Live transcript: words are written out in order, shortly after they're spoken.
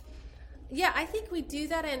Yeah, I think we do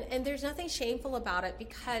that, and there's nothing shameful about it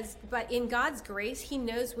but in God's grace, He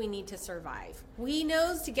knows we need to survive. He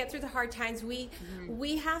knows to get through the hard times, we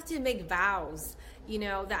have to make vows,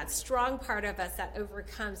 that strong part of us that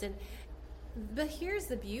overcomes. But here's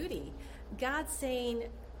the beauty. God's saying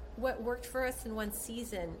what worked for us in one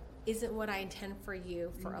season isn't what I intend for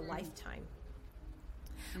you for a lifetime.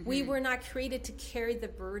 We were not created to carry the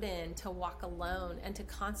burden, to walk alone, and to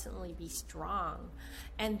constantly be strong.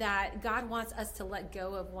 And that God wants us to let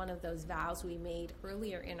go of one of those vows we made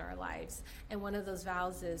earlier in our lives. And one of those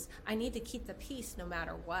vows is, I need to keep the peace no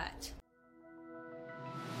matter what.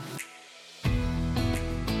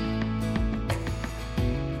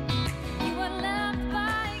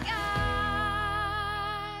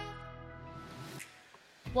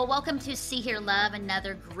 Well, welcome to See, Hear, Love,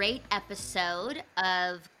 another great episode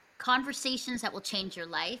of conversations that will change your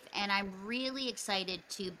life. And I'm really excited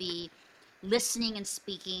to be listening and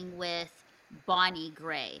speaking with Bonnie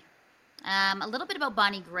Gray. A little bit about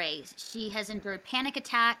Bonnie Gray. She has endured panic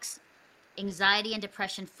attacks, anxiety, and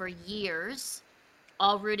depression for years,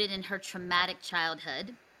 all rooted in her traumatic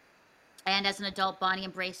childhood. And as an adult, Bonnie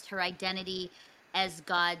embraced her identity as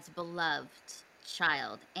God's beloved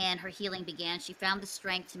child, and her healing began. She found the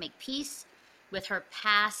strength to make peace with her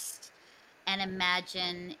past and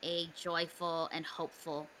imagine a joyful and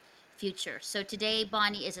hopeful future. So today,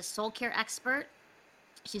 Bonnie is a soul care expert.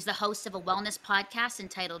 She's the host of a wellness podcast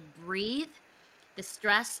entitled Breathe, the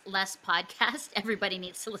Stress Less podcast. Everybody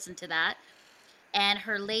needs to listen to that. And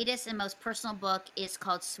her latest and most personal book is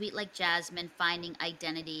called Sweet Like Jasmine, Finding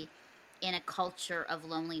Identity in a Culture of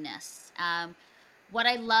Loneliness. What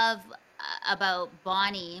I love about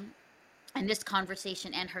Bonnie and this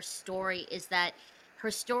conversation and her story is that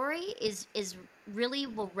her story is really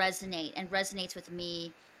will resonate and resonates with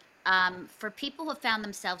me for people who have found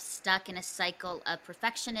themselves stuck in a cycle of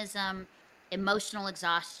perfectionism, emotional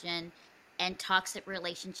exhaustion, and toxic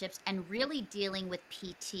relationships, and really dealing with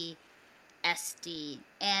PTSD.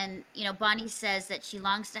 And Bonnie says that she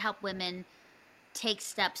longs to help women take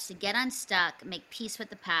steps to get unstuck, make peace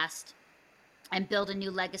with the past, and build a new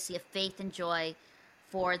legacy of faith and joy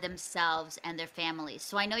for themselves and their families.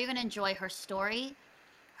 So I know you're going to enjoy her story,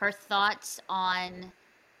 her thoughts on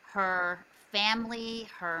her family,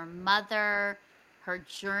 her mother, her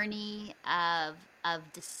journey of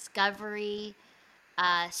discovery,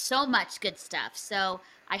 so much good stuff. So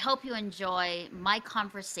I hope you enjoy my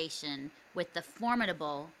conversation with the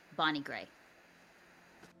formidable Bonnie Gray.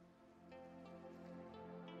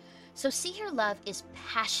 So See, Hear, Love is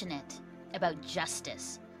passionate about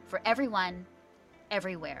justice for everyone,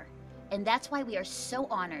 everywhere. And that's why we are so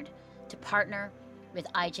honored to partner with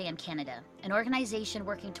IJM Canada, an organization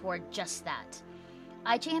working toward just that.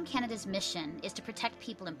 IJM Canada's mission is to protect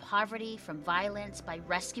people in poverty from violence by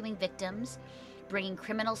rescuing victims, bringing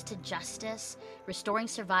criminals to justice, restoring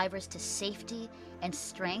survivors to safety and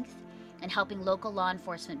strength, and helping local law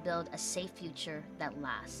enforcement build a safe future that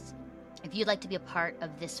lasts. If you'd like to be a part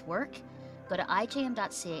of this work, go to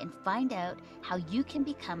ijm.ca and find out how you can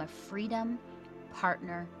become a freedom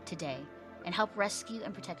partner today and help rescue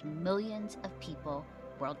and protect millions of people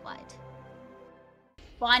worldwide.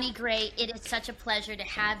 Bonnie Gray, it is such a pleasure to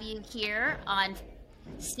have you here on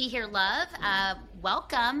See, Hear, Love.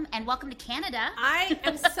 Welcome, and welcome to Canada. I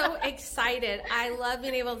am so excited. I love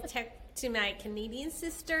being able to talk to my Canadian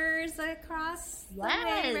sisters across the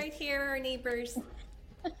way right here, our neighbors.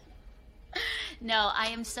 No, I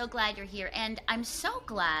am so glad you're here. And I'm so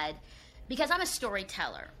glad because I'm a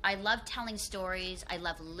storyteller. I love telling stories. I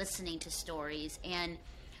love listening to stories. And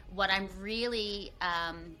what I'm really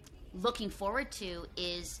looking forward to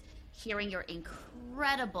is hearing your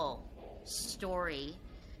incredible story.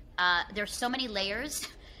 There's so many layers.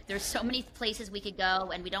 There's so many places we could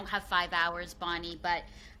go, and we don't have 5 hours, Bonnie, but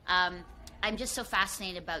I'm just so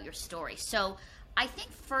fascinated about your story. So I think,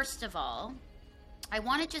 first of all, I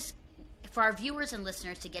want to just, for our viewers and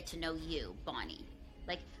listeners, to get to know you, Bonnie,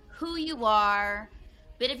 like who you are,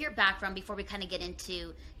 bit of your background before we kind of get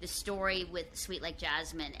into the story with Sweet Like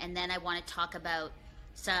Jasmine. And then I want to talk about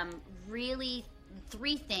some really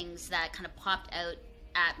 3 things that kind of popped out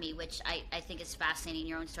at me, which I think is fascinating.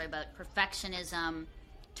 Your own story about perfectionism,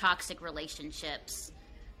 toxic relationships,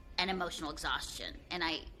 and emotional exhaustion. And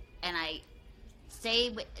I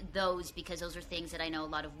say those because those are things that I know a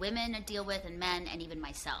lot of women deal with, and men, and even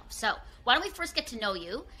myself. So why don't we first get to know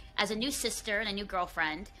you as a new sister and a new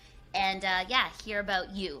girlfriend, and hear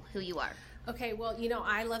about you, who you are. Okay, well,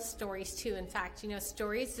 I love stories too. In fact,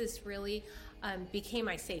 stories is really became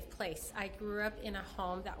my safe place. I grew up in a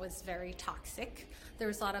home that was very toxic. There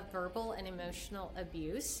was a lot of verbal and emotional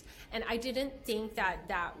abuse, and I didn't think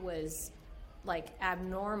that was like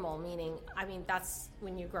abnormal, meaning, I mean, that's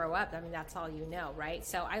when you grow up, I mean, that's all you know, right?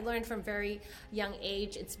 So I learned from very young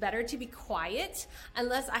age, it's better to be quiet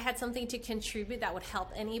unless I had something to contribute that would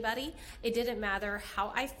help anybody. It didn't matter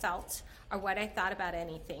how I felt or what I thought about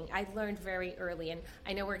anything. I learned very early, and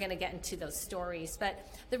I know we're going to get into those stories, but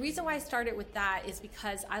the reason why I started with that is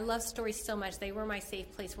because I love stories so much. They were my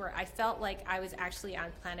safe place where I felt like I was actually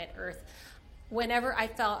on planet Earth. Whenever I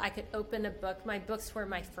felt I could open a book, my books were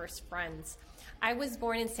my first friends. I was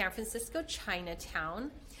born in San Francisco,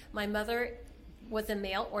 Chinatown. My mother was a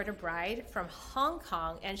mail order bride from Hong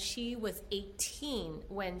Kong, and she was 18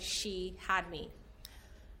 when she had me.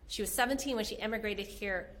 She was 17 when she emigrated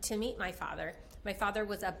here to meet my father. My father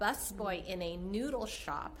was a busboy in a noodle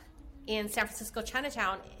shop in San Francisco,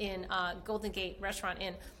 Chinatown, in Golden Gate Restaurant.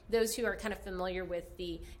 And those who are kind of familiar with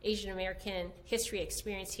the Asian American history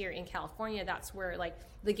experience here in California, that's where like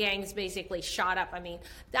the gangs basically shot up. I mean,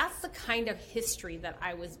 that's the kind of history that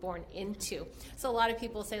I was born into. So a lot of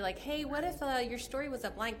people say like, hey, what if your story was a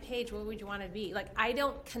blank page? What would you want to be? Like, I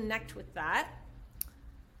don't connect with that,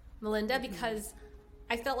 Melinda, because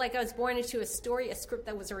I felt like I was born into a story, a script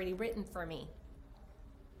that was already written for me.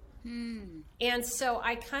 And so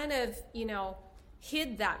I kind of,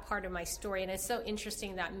 hid that part of my story. And it's so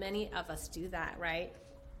interesting that many of us do that, right?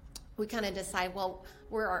 We kind of decide, well,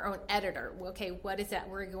 we're our own editor. Okay, what is that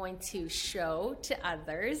we're going to show to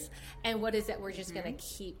others? And what is it we're just going to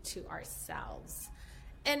keep to ourselves?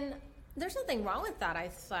 And there's nothing wrong with that. I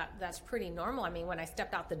thought that's pretty normal. I mean, when I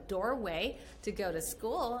stepped out the doorway to go to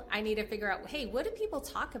school, I need to figure out, hey, what do people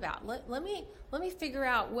talk about? Let me figure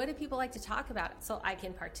out, what do people like to talk about so I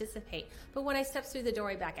can participate. But when I stepped through the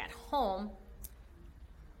doorway back at home,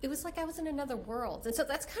 it was like I was in another world. And so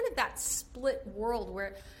that's kind of that split world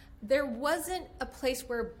where there wasn't a place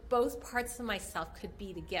where both parts of myself could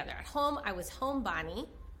be together. At home, I was home Bonnie.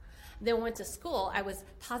 Then went to school, I was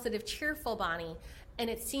positive, cheerful Bonnie. And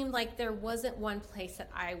it seemed like there wasn't one place that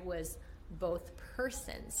I was both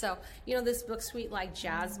persons. So, this book, Sweet Like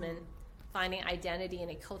Jasmine, Finding Identity in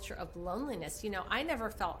a Culture of Loneliness. I never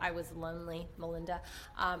felt I was lonely, Melinda.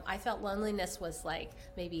 I felt loneliness was like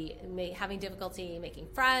maybe having difficulty making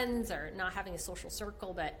friends or not having a social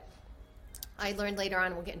circle. But I learned later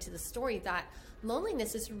on, we'll get into the story, that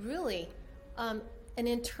loneliness is really an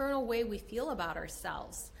internal way we feel about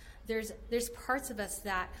ourselves. There's parts of us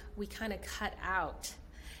that we kind of cut out,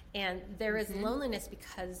 and there is loneliness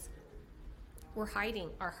because we're hiding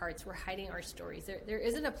our hearts, we're hiding our stories. There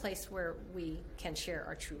isn't a place where we can share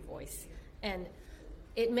our true voice, and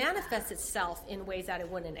it manifests itself in ways that I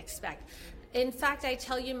wouldn't expect. In fact, I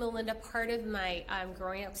tell you, Melinda, part of my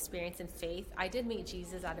growing up experience in faith, I did meet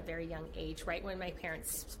Jesus at a very young age, right when my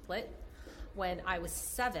parents split, when I was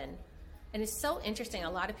 7. And it's so interesting.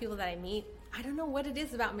 A lot of people that I meet, I don't know what it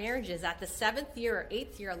is about marriages. At the 7th year or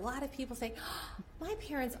 8th year, a lot of people say, oh, my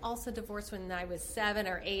parents also divorced when I was 7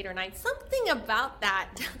 or 8 or 9. Something about that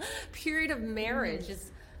period of marriage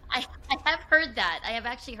is... I have heard that. I have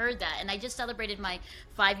actually heard that. And I just celebrated my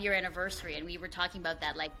 5-year anniversary, and we were talking about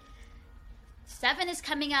that. Like, 7 is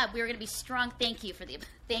coming up. We're going to be strong. Thank you.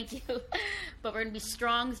 But we're going to be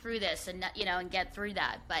strong through this and, and get through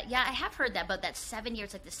that. But yeah, I have heard that about that 7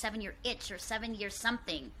 years, like the 7-year itch or 7 years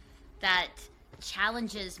something that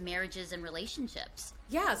challenges marriages and relationships.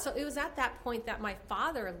 Yeah. So it was at that point that my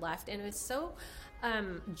father left, and it was so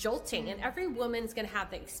jolting. And every woman's going to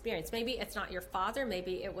have the experience. Maybe it's not your father.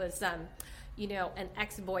 Maybe it was, an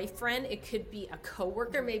ex-boyfriend. It could be a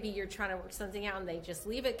coworker. Maybe you're trying to work something out and they just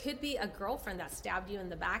leave. It could be a girlfriend that stabbed you in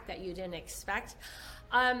the back that you didn't expect.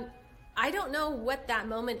 I don't know what that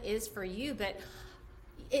moment is for you, but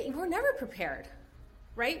we're never prepared,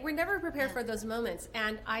 right? We're never prepared for those moments.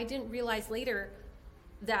 And I didn't realize later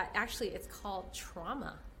that actually it's called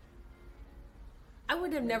trauma. I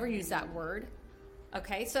would have never used that word.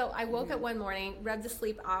 Okay, so I woke up one morning, rubbed the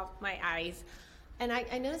sleep off my eyes, and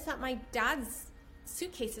I noticed that my dad's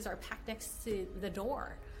suitcases are packed next to the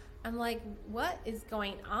door. I'm like, what is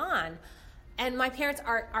going on? And my parents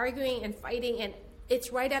are arguing and fighting, and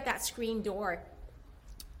it's right at that screen door.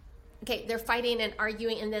 Okay, they're fighting and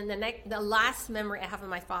arguing, and then the last memory I have of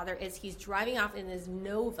my father is he's driving off in his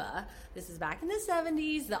Nova. This is back in the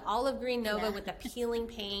 70s, the olive green Nova with the peeling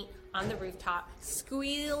paint on the rooftop,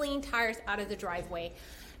 squealing tires out of the driveway.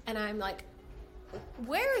 And I'm like,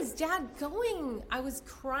 where is Dad going? I was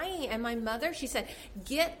crying. And my mother, she said,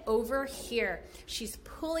 get over here. She's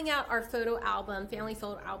pulling out our photo album, family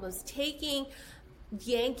photo albums,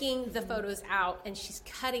 yanking the photos out, and she's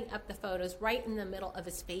cutting up the photos right in the middle of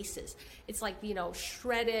his faces. It's like,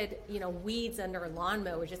 shredded, weeds under a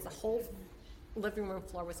lawnmower. Just the whole living room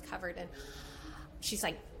floor was covered. And she's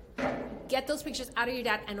like, get those pictures out of your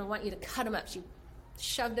dad, and I want you to cut them up. She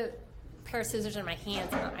shoved a pair of scissors in my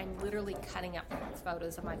hands, and I'm literally cutting up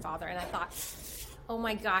photos of my father. And I thought, oh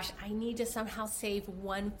my gosh, I need to somehow save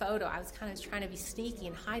one photo. I was kind of trying to be sneaky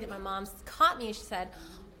and hide it. My mom caught me, and she said,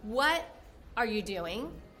 what are you doing?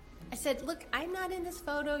 I said, look, I'm not in this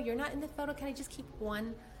photo. You're not in the photo. Can I just keep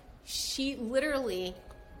one? She literally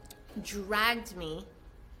dragged me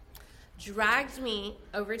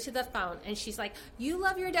over to the phone, and she's like, you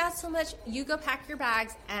love your dad so much, you go pack your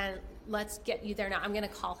bags and let's get you there now. I'm going to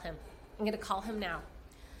call him now.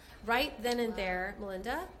 Right then and there,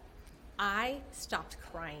 Melinda, I stopped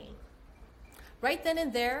crying. Right then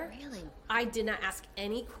and there, Really? I did not ask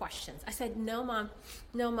any questions. I said, no, mom,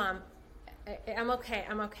 I'm okay.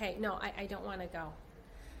 No, I don't want to go.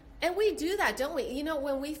 And we do that, don't we? You know,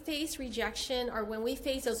 when we face rejection, or when we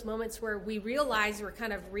face those moments where we realize we're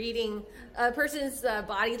kind of reading a person's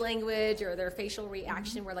body language or their facial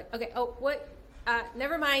reaction, we're like, okay, oh, what?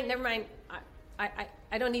 Never mind.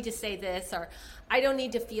 I don't need to say this, or I don't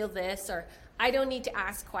need to feel this, or I don't need to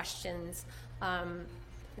ask questions.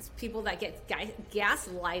 It's people that get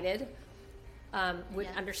gaslighted would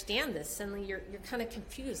understand this. Suddenly you're kind of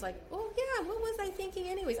confused, like, oh yeah, what was I thinking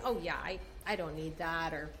anyways? Oh yeah, I don't need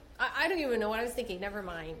that, or I don't even know what I was thinking. Never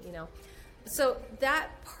mind, you know. So that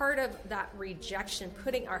part of that rejection,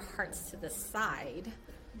 putting our hearts to the side,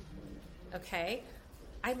 okay,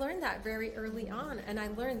 I learned that very early on, and I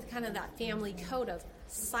learned kind of that family code of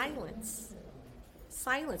silence,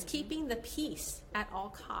 keeping the peace at all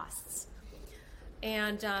costs.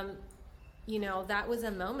 And, you know, that was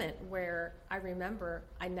a moment where I remember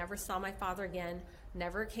I never saw my father again,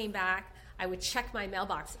 never came back. I would check my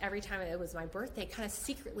mailbox every time it was my birthday, kind of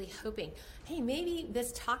secretly hoping, hey, maybe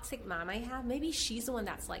this toxic mom I have, maybe she's the one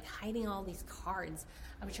that's like hiding all these cards.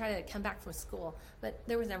 I would try to come back from school, but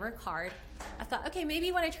there was never a card. I thought, okay,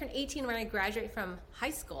 maybe when I turn 18, when I graduate from high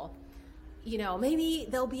school, you know, maybe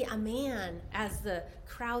there'll be a man as the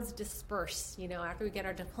crowds disperse, you know, after we get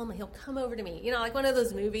our diploma, he'll come over to me, you know, like one of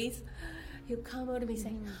those movies. He'll come over to me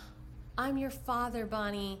saying, I'm your father,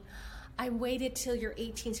 Bonnie. I waited till you're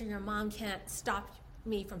 18 so your mom can't stop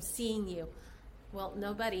me from seeing you. Well,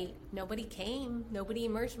 nobody came. Nobody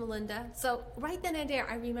emerged, Melinda. So right then and there,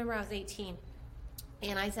 I remember I was 18.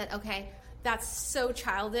 And I said, okay, that's so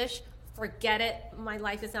childish. Forget it. My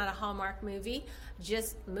life is not a Hallmark movie.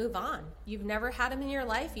 Just move on. You've never had him in your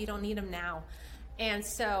life. You don't need him now. And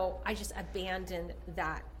so I just abandoned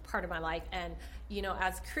that part of my life. And, you know,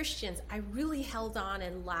 as Christians, I really held on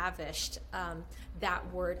and lavished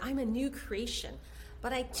that word. I'm a new creation.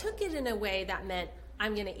 But I took it in a way that meant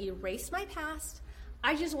I'm going to erase my past.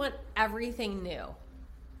 I just want everything new.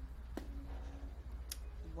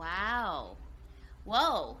 Wow.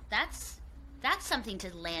 Whoa, that's something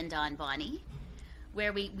to land on, Bonnie,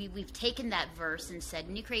 where we've taken that verse and said,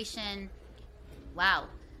 new creation, wow,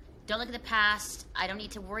 don't look at the past, I don't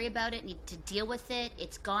need to worry about it, need to deal with it,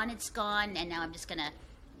 it's gone, and now I'm just going to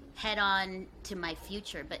head on to my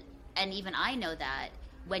future. And even I know that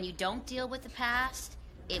when you don't deal with the past,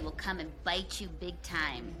 it will come and bite you big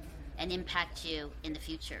time and impact you in the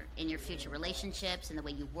future, in your future relationships, in the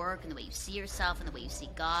way you work, in the way you see yourself, in the way you see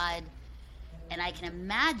God. And I can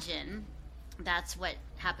imagine that's what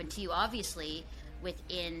happened to you. Obviously,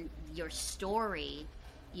 within your story,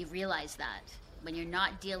 you realize that when you're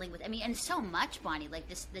not dealing with, I mean, and so much, Bonnie, like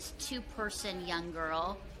this two-person young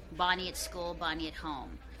girl, Bonnie at school, Bonnie at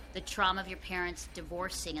home, the trauma of your parents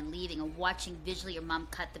divorcing and leaving and watching visually your mom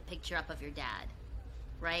cut the picture up of your dad,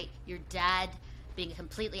 right? Your dad being a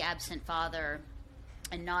completely absent father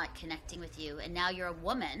and not connecting with you. And now you're a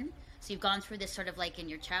woman. So you've gone through this sort of like in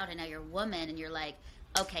your childhood, now you're a woman and you're like,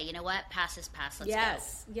 okay, you know what? Past is past. Let's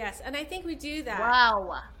go. Yes. And I think we do that.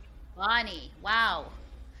 Wow. Bonnie, wow.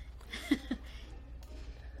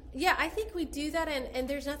 Yeah, I think we do that, and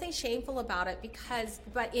there's nothing shameful about it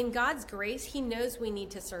but in God's grace, He knows we need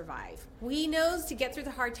to survive. He knows to get through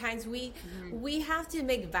the hard times, we have to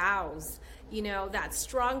make vows, you know, that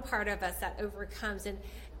strong part of us that overcomes.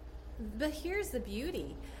 But here's the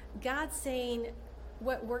beauty. God's saying,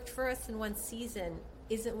 what worked for us in one season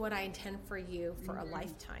isn't what I intend for you for a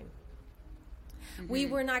lifetime. We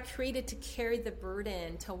were not created to carry the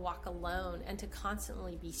burden, to walk alone, and to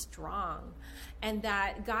constantly be strong. And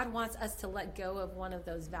that God wants us to let go of one of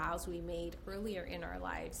those vows we made earlier in our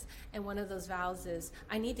lives. And one of those vows is,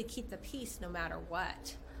 I need to keep the peace no matter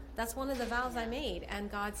what. That's one of the vows I made.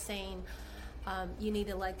 And God's saying, you need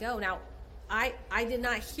to let go. Now, I did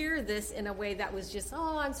not hear this in a way that was just,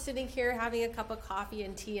 oh, I'm sitting here having a cup of coffee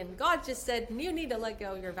and tea, and God just said, you need to let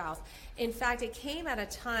go of your vows. In fact, it came at a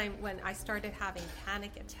time when I started having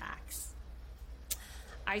panic attacks.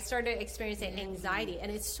 I started experiencing anxiety. And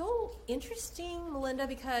it's so interesting, Melinda,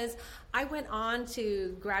 because I went on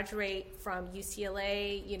to graduate from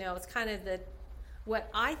UCLA. You know, it's kind of what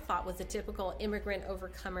I thought was a typical immigrant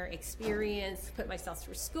overcomer experience, put myself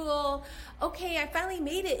through school. Okay, I finally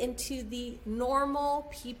made it into the normal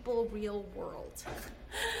people real world.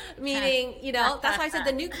 Meaning, you know, that's why I said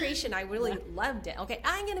the new creation, I really loved it. Okay,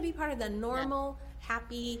 I'm going to be part of the normal,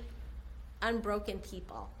 happy, unbroken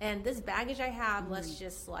people. And this baggage I have, let's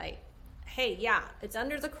just like, hey, yeah, it's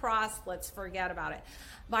under the cross. Let's forget about it.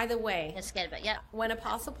 By the way, let's get it. Yeah. When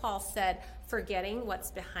Apostle Paul said, forgetting what's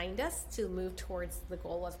behind us to move towards the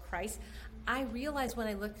goal of Christ, I realized when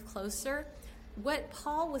I looked closer, what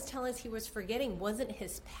Paul was telling us he was forgetting wasn't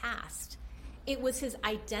his past. It was his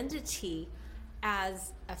identity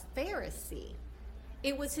as a Pharisee.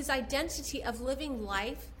 It was his identity of living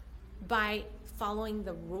life by following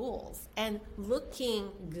the rules and looking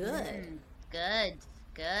good. Good.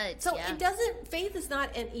 So faith is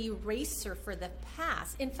not an eraser for the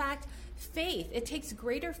past. In fact, it takes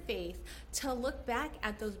greater faith to look back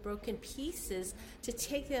at those broken pieces, to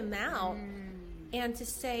take them out and to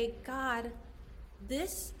say, God,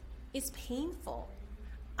 this is painful.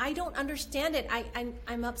 I don't understand it.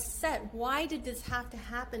 I'm upset. Why did this have to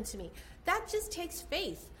happen to me? That just takes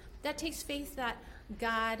faith. That takes faith that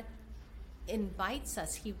God invites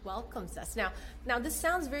us. He welcomes us. Now this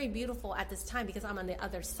sounds very beautiful at this time because I'm on the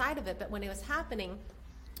other side of it, but when it was happening,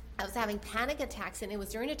 I was having panic attacks, and it was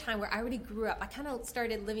during a time where I already grew up. I kind of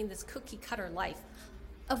started living this cookie cutter life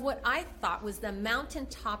of what I thought was the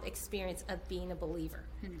mountaintop experience of being a believer.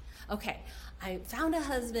 Okay, I found a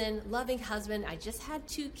husband, loving husband. I just had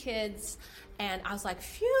 2 kids, and I was like,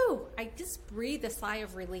 phew, I just breathed a sigh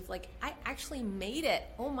of relief. Like, I actually made it.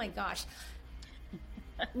 Oh my gosh.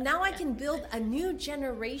 Now I can build a new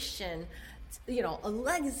generation, you know, a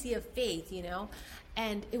legacy of faith, you know.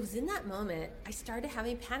 And it was in that moment I started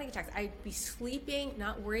having panic attacks. I'd be sleeping,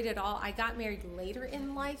 not worried at all. I got married later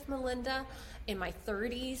in life, Melinda, in my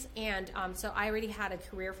 30s. And so I already had a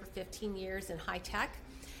career for 15 years in high tech.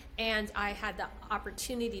 And I had the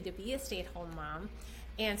opportunity to be a stay-at-home mom.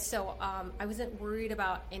 And so I wasn't worried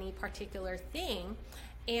about any particular thing.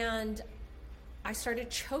 And I started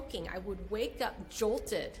choking. I would wake up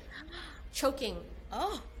jolted, choking.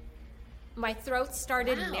 Oh. My throat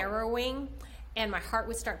started narrowing, and my heart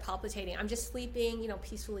would start palpitating. I'm just sleeping, you know,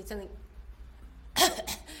 peacefully, something,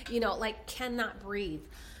 you know, like cannot breathe.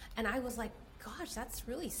 And I was like, gosh, that's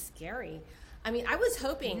really scary. I mean, I was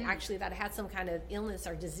hoping actually that I had some kind of illness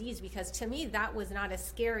or disease, because to me that was not as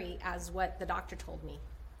scary as what the doctor told me.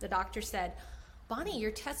 The doctor said, Bonnie,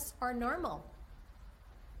 your tests are normal.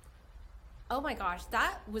 Oh my gosh,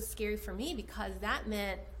 that was scary for me, because that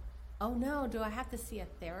meant, oh no, do I have to see a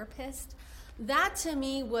therapist? That to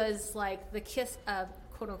me was like the kiss of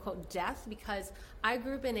quote unquote death, because I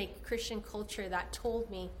grew up in a Christian culture that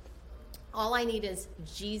told me all I need is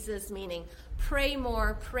Jesus, meaning pray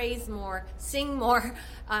more, praise more, sing more,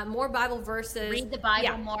 more Bible verses. Read the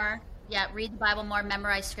Bible more. Yeah, read the Bible more,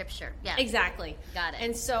 memorize scripture. Yeah. Exactly. Got it.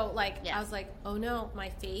 And so I was like, oh no, my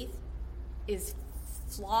faith is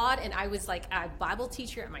flawed. And I was like a Bible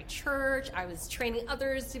teacher at my church. I was training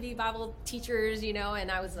others to be Bible teachers, you know,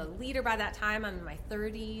 and I was a leader by that time. I'm in my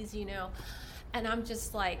 30s, you know, and I'm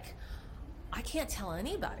just like, I can't tell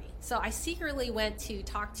anybody. So I secretly went to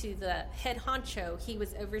talk to the head honcho. He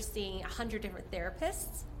was overseeing 100 different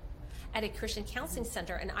therapists at a Christian counseling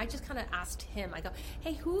center. And I just kind of asked him, I go,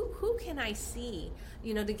 hey, who can I see,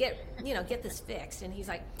 you know, to get this fixed? And he's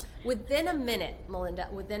like, within a minute, Melinda,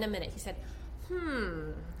 he said,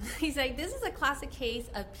 he's like, this is a classic case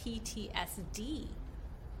of PTSD.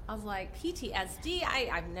 I was like, PTSD?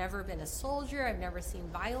 I've never been a soldier. I've never seen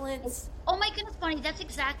violence. Oh my goodness, Bonnie, that's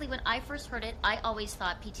exactly when I first heard it. I always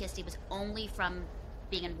thought PTSD was only from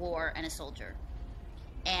being in war and a soldier.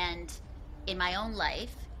 And in my own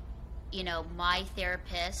life, you know, my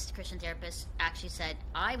therapist, Christian therapist, actually said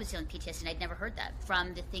I was dealing with PTSD, and I'd never heard that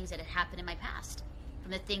from the things that had happened in my past,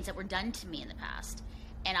 from the things that were done to me in the past.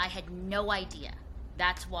 And I had no idea.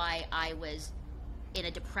 That's why I was in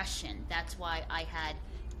a depression. That's why I had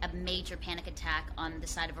a major panic attack on the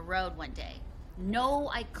side of a road one day.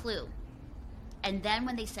 No clue. And then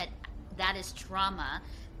when they said that is trauma,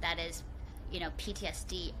 that is, you know,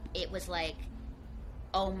 PTSD, it was like,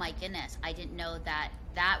 oh my goodness, I didn't know that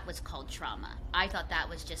that was called trauma. I thought that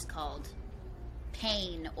was just called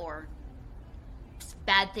pain or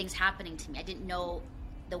bad things happening to me. I didn't know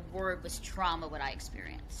the word was trauma, what I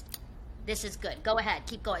experienced. This is good. Go ahead.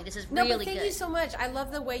 Keep going. This is No, really but thank good. you so much. I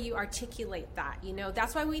love the way you articulate that.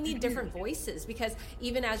 That's why we need different voices, because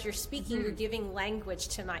even as you're speaking, you're giving language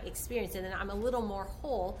to my experience, and then I'm a little more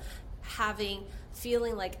whole,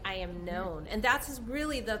 feeling like I am known. And that's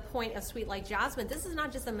really the point of Sweet Like Jasmine. This is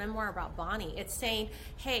not just a memoir about Bonnie. It's saying,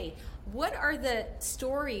 hey, what are the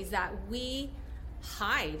stories that we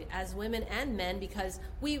hide as women and men, because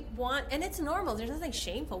we want, and it's normal, there's nothing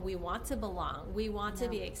shameful, we want to belong, we want to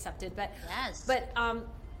be accepted,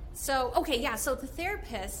 so the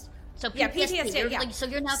therapist, so PTSD, so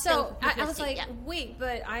you're now so PTSD, I was like, wait,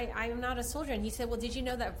 but I'm not a soldier. And he said, well, did you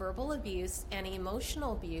know that verbal abuse and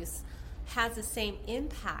emotional abuse has the same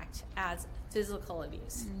impact as physical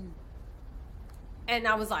abuse? And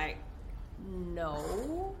I was like,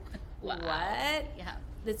 no. Wow. What? Yeah.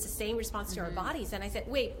 It's the same response to our bodies. And I said,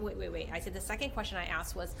 wait. I said, the second question I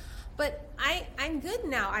asked was, but I'm good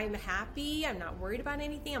now. I'm happy. I'm not worried about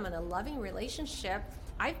anything. I'm in a loving relationship.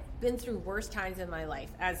 I've been through worse times in my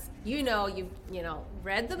life. As you've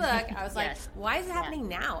read the book. I was like, why is it happening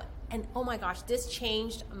now? And oh my gosh, this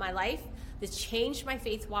changed my life. This changed my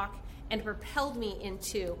faith walk and propelled me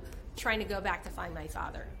into trying to go back to find my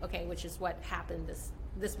father. Okay, which is what happened.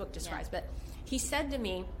 This book describes. But he said to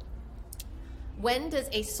me, when does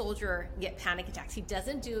a soldier get panic attacks? He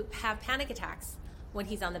doesn't have panic attacks when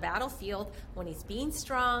he's on the battlefield, when he's being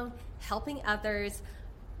strong, helping others,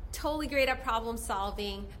 totally great at problem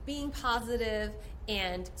solving, being positive,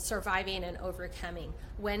 and surviving and overcoming.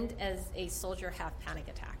 When does a soldier have panic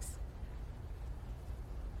attacks?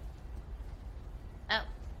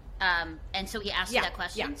 And so he asked you that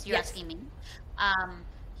question. Yeah, so you're asking me.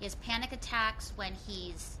 He has panic attacks when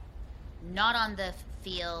he's not on the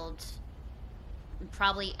field,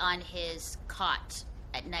 probably on his cot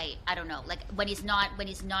at night. I don't know, like when he's not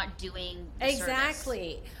doing the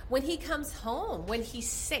exactly service. When he comes home, when he's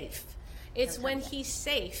safe. It's when he's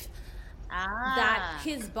safe that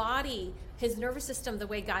his body, his nervous system, the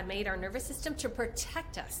way God made our nervous system to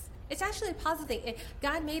protect us. It's actually a positive thing.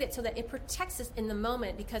 God made it so that it protects us in the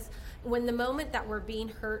moment, because when the moment that we're being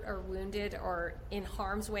hurt or wounded or in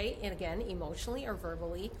harm's way, and again, emotionally or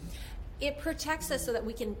verbally, it protects us so that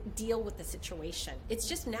we can deal with the situation. It's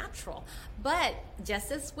just natural. But just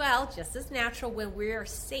as natural when we're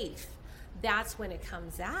safe, that's when it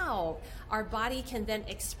comes out. Our body can then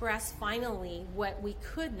express finally what we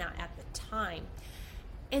could not at the time.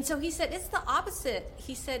 And so he said, it's the opposite.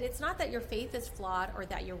 He said, it's not that your faith is flawed or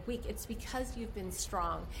that you're weak. It's because you've been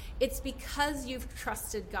strong. It's because you've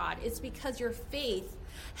trusted God. It's because your faith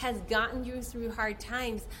has gotten you through hard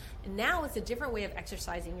times. And now it's a different way of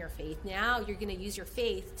exercising your faith. Now you're going to use your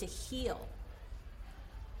faith to heal.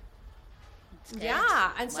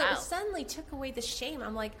 Yeah. And so it suddenly took away the shame.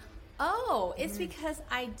 I'm like, oh, it's because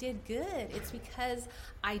I did good. It's because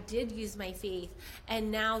I did use my faith.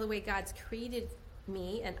 And now the way God's created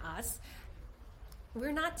me and us,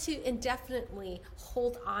 we're not to indefinitely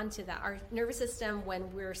hold on to that. Our nervous system,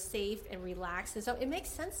 when we're safe and relaxed, and so it makes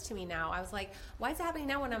sense to me now. I was like, why is it happening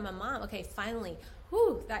now when I'm a mom? Okay, finally,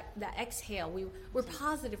 that exhale. We're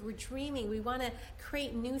positive, we're dreaming, we want to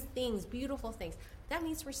create new things, beautiful things. That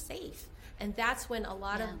means we're safe. And that's when a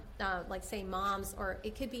lot of, like say moms, or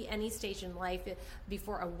it could be any stage in life,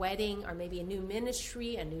 before a wedding or maybe a new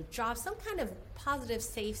ministry, a new job, some kind of positive,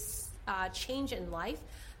 safe change in life,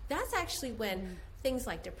 that's actually when things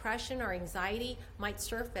like depression or anxiety might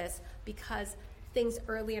surface, because things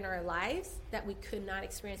early in our lives that we could not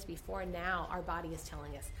experience before, now our body is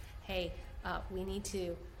telling us, hey, we need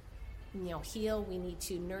to heal, we need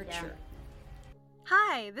to nurture.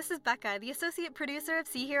 Hi, this is Becca, the associate producer of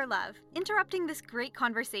See Hear Love, interrupting this great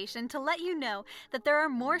conversation to let you know that there are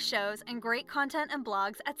more shows and great content and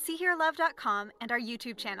blogs at SeeHearLove.com and our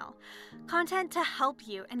YouTube channel. Content to help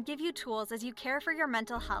you and give you tools as you care for your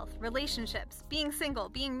mental health, relationships, being single,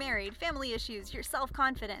 being married, family issues, your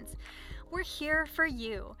self-confidence. We're here for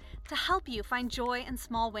you, to help you find joy and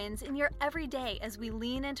small wins in your everyday as we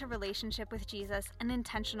lean into relationship with Jesus and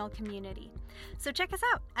intentional community. So check us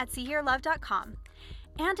out at SeeHearLove.com.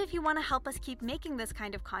 And if you want to help us keep making this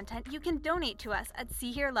kind of content, you can donate to us at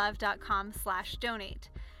SeeHearLove.com/donate.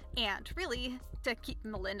 And really, to keep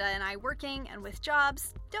Melinda and I working and with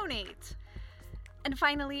jobs, donate. And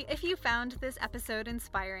finally, if you found this episode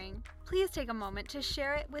inspiring, please take a moment to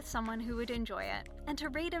share it with someone who would enjoy it and to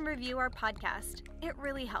rate and review our podcast. It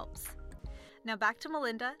really helps. Now back to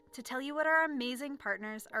Melinda to tell you what our amazing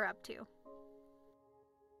partners are up to.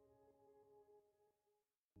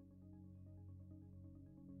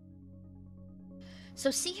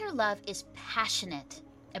 So See Hear Love is passionate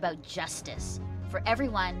about justice for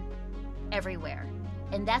everyone, everywhere.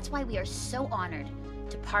 And that's why we are so honored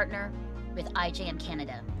to partner with IJM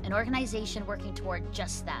Canada, an organization working toward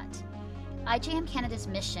just that. IJM Canada's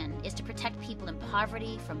mission is to protect people in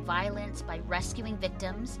poverty from violence by rescuing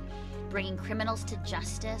victims, bringing criminals to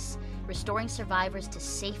justice, restoring survivors to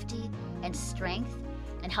safety and strength,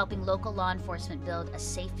 and helping local law enforcement build a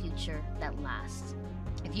safe future that lasts.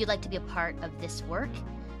 If you'd like to be a part of this work,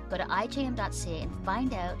 go to ijm.ca and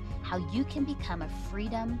find out how you can become a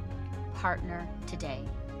freedom partner today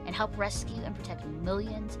and help rescue and protect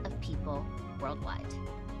millions of people worldwide.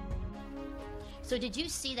 So did you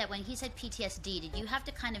see that when he said PTSD, did you have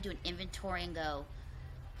to kind of do an inventory and go,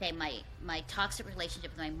 okay, my toxic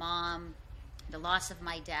relationship with my mom, the loss of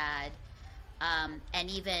my dad, and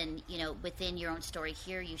even, within your own story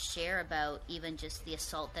here, you share about even just the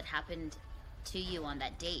assault that happened to you on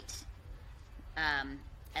that date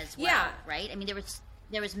as well, Yeah. right? I mean,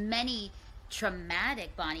 there was many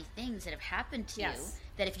traumatic, Bonnie, things that have happened to you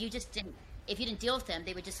that if you didn't deal with them,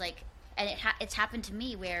 they would just and it's happened to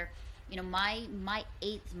me where, my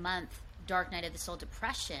 8th month dark night of the soul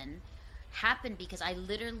depression happened because I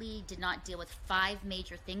literally did not deal with 5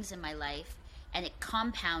 major things in my life, and it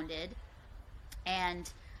compounded,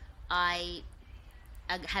 and I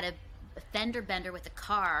had a fender bender with a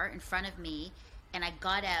car in front of me, and I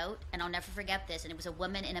got out, and I'll never forget this, and it was a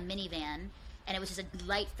woman in a minivan, and it was just a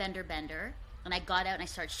light fender bender, and I got out and I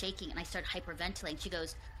started shaking and I started hyperventilating. She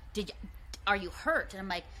goes, are you hurt? And I'm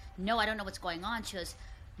like, no, I don't know what's going on. She goes,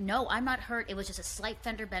 no, I'm not hurt. It was just a slight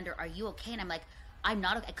fender bender. Are you okay? And I'm like, I'm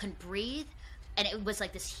not okay. I couldn't breathe. And it was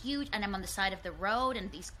like this huge, and I'm on the side of the road,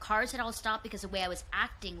 and these cars had all stopped because the way I was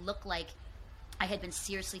acting looked like I had been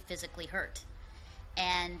seriously physically hurt.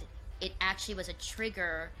 And it actually was a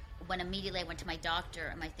trigger when immediately I went to my doctor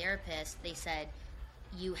and my therapist. They said,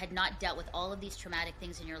 you had not dealt with all of these traumatic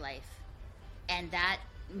things in your life. And that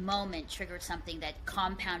moment triggered something that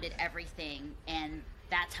compounded everything, and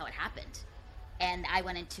that's how it happened. And I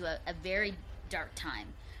went into a very dark time.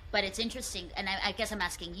 But it's interesting, and I guess I'm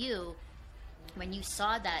asking you, when you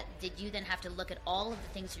saw that, did you then have to look at all of the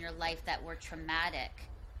things in your life that were traumatic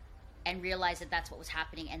and realize that that's what was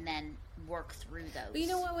happening, and then work through those? But you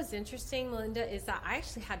know what was interesting, Melinda, is that I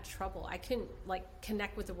actually had trouble. I couldn't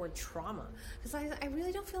connect with the word trauma because I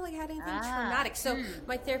really don't feel like I had anything traumatic. So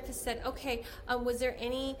my therapist said, okay, was there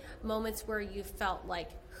any moments where you felt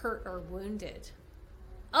hurt or wounded?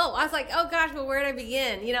 Oh, I was like, oh gosh, well, where did I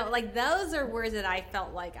begin? Those are words that I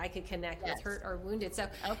felt like I could connect with, hurt or wounded. So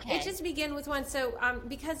it just began with one. So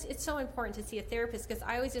because it's so important to see a therapist, because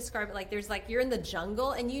I always describe it there's you're in the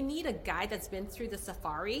jungle and you need a guide that's been through the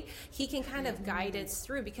safari. He can kind of guide us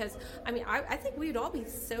through, because I think we would all be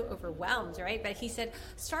so overwhelmed, right? But he said,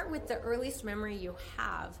 start with the earliest memory you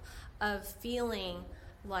have of feeling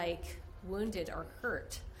wounded or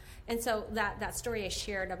hurt. And so that story I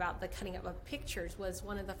shared about the cutting up of pictures was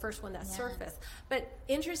one of the first one that surfaced. But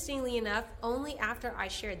interestingly enough, only after I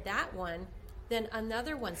shared that one, then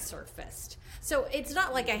another one surfaced. So it's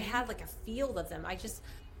not like I had a field of them.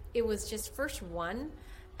 It was just first one.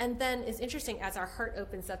 And then it's interesting, as our heart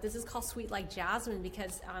opens up, this is called Sweet Like Jasmine,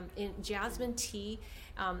 because in jasmine tea,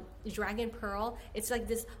 dragon pearl, it's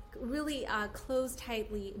this really closed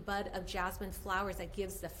tightly bud of jasmine flowers that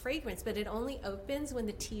gives the fragrance, but it only opens when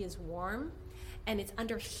the tea is warm and it's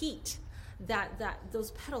under heat. That those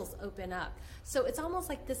petals open up. So it's almost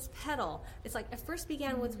like this petal. It's it first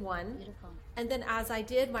began with one, beautiful. And then as I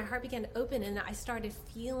did, my heart began to open, and I started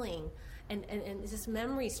feeling, and this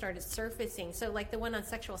memory started surfacing. So the one on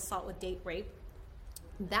sexual assault with date rape,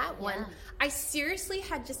 that one, I seriously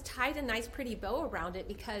had just tied a nice pretty bow around it,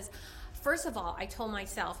 because first of all, I told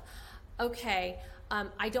myself, okay,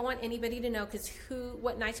 I don't want anybody to know, because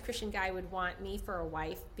what nice Christian guy would want me for a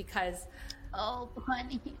wife? Because oh,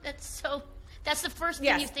 honey, that's the first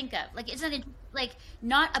thing you think of. Isn't it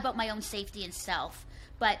not about my own safety and self,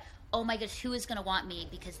 but oh my gosh, who is going to want me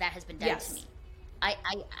because that has been done to me?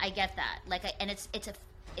 I get that.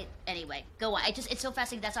 Anyway, go on. It's so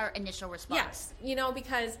fascinating. That's our initial response. Yes.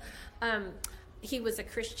 Because he was a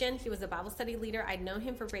Christian. He was a Bible study leader. I'd known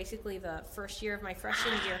him for basically the first year of my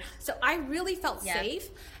freshman year. So I really felt safe.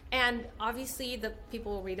 And obviously the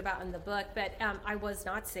people will read about in the book, but I was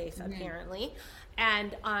not safe, apparently.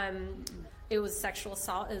 And it was sexual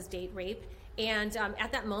assault. It was date rape. And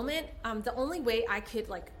at that moment, the only way I could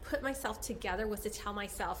put myself together was to tell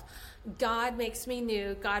myself, God makes me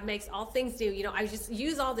new. God makes all things new. I just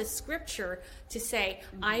use all this scripture to say,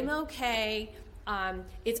 I'm okay.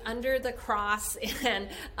 It's under the cross, and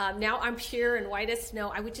now I'm pure and white as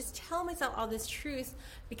snow. I would just tell myself all this truth,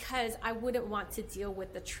 because I wouldn't want to deal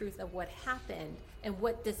with the truth of what happened and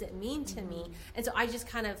what does it mean to me. And so I just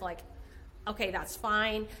kind of okay, that's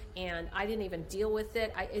fine, and I didn't even deal with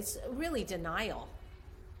it. It's really denial.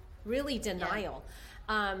 Really denial.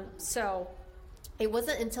 Yeah. So it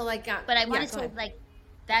wasn't until I got... But I wanted to, like,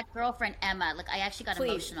 that girlfriend, Emma, like, I actually got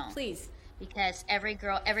emotional. Please. Because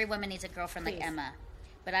every woman needs a girlfriend like Emma.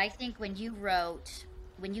 But I think when you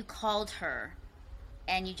called her,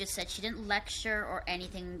 and you just said she didn't lecture or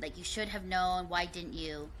anything, like, you should have known, why didn't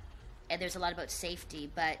you? And there's a lot about safety,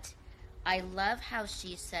 but I love how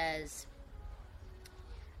she says,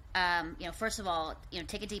 first of all,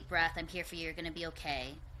 take a deep breath. I'm here for you. You're going to be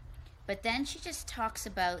okay. But then she just talks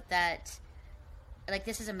about that, like,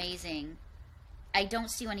 this is amazing. I don't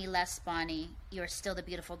see you any less, Bonnie. You're still the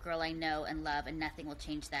beautiful girl I know and love, and nothing will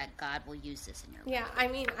change that. God will use this in your life. Yeah,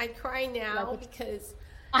 I mean, I cry now because...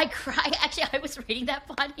 I cry. Actually, I was reading that,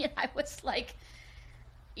 Bonnie, and I was like,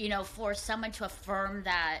 for someone to affirm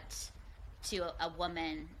that to a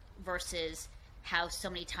woman versus how so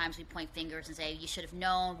many times we point fingers and say, you should have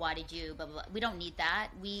known, why did you, blah, blah, blah. We don't need that.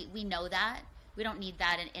 We know that. We don't need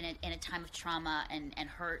that in a time of trauma and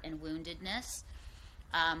hurt and woundedness.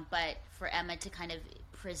 But for Emma to kind of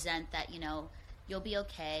present that, you'll be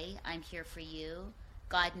okay. I'm here for you.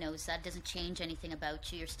 God knows that. It doesn't change anything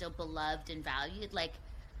about you. You're still beloved and valued. Like,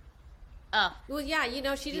 oh. Well, yeah,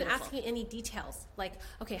 she didn't ask me any details. Like,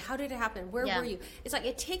 okay, how did it happen? Where were you? It's like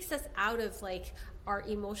it takes us out of, like, our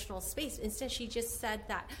emotional space. Instead, she just said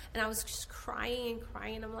that. And I was just crying and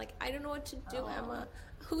crying. I'm like, I don't know what to do, Emma.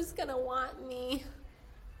 Who's going to want me?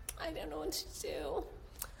 I don't know what to do.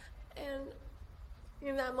 And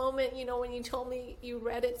in that moment, when you told me you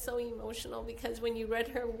read it so emotional, because when you read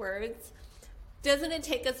her words, doesn't it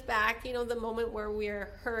take us back, the moment where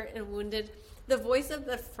we're hurt and wounded? The voice of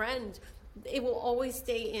the friend, it will always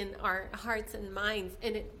stay in our hearts and minds,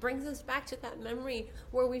 and it brings us back to that memory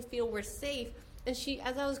where we feel we're safe. And she,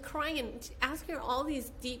 as I was crying and asking her all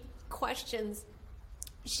these deep questions,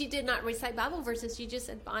 she did not recite Bible verses. She just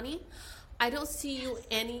said, Bonnie, I don't see you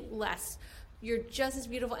any less. You're just as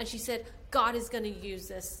beautiful. And she said, God is going to use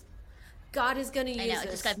this. God is going to use this. I know,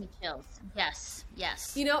 it just got me chills. Yes.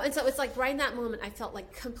 And so it's like right in that moment, I felt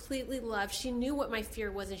like completely loved. She knew what my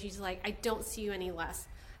fear was, and she's like, I don't see you any less.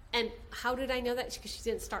 And how did I know that? Because she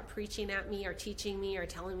didn't start preaching at me or teaching me or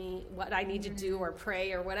telling me what I need to do or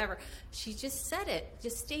pray or whatever. She just said it,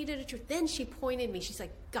 just stated a truth. Then she pointed me. She's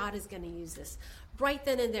like, God is going to use this. Right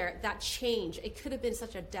then and there, that change, it could have been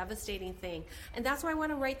such a devastating thing. And that's why I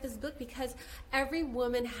want to write this book, because every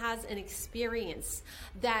woman has an experience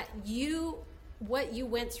that what you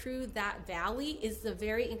went through, that valley, is the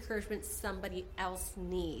very encouragement somebody else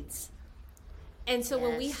needs. And so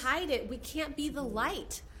when we hide it, we can't be the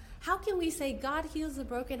light. How can we say God heals the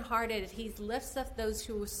brokenhearted, He lifts up those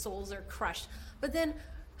whose souls are crushed? But then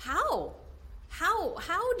how?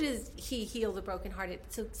 How does He heal the brokenhearted?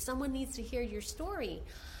 So someone needs to hear your story.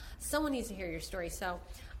 Someone needs to hear your story. So,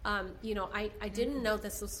 I didn't know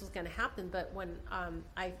this was going to happen, but when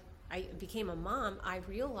I became a mom, I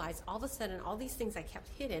realized all of a sudden all these things I kept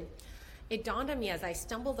hidden. It dawned on me as I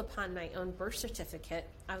stumbled upon my own birth certificate.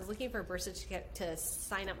 I was looking for a birth certificate to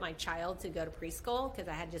sign up my child to go to preschool, because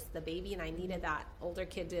I had just the baby and I needed that older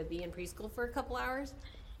kid to be in preschool for a couple hours.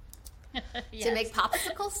 To make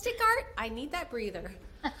popsicle stick art, I need that breather.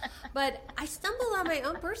 But I stumbled on my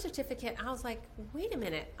own birth certificate. I was like, wait a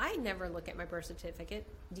minute. I never look at my birth certificate.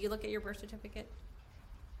 Do you look at your birth certificate?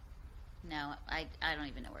 No, I don't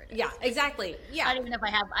even know where it is. Yeah, exactly. Yeah. I don't even know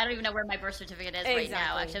if I don't even know where my birth certificate is right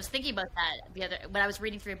now. Actually, I was thinking about that when I was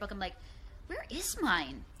reading through your book. I'm like, where is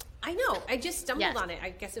mine? I know. I just stumbled on it.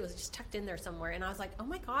 I guess it was just tucked in there somewhere. And I was like, oh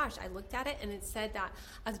my gosh. I looked at it and it said that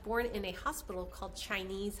I was born in a hospital called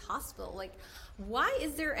Chinese Hospital. Like, why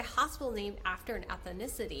is there a hospital named after an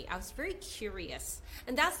ethnicity? I was very curious.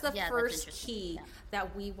 And that's the first key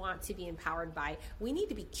that we want to be empowered by. We need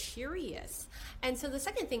to be curious. And so the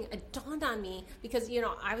second thing, it dawned on me, because,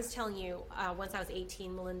 I was telling you, once I was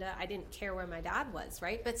 18, Melinda, I didn't care where my dad was,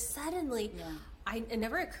 right? But suddenly, it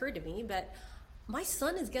never occurred to me, but my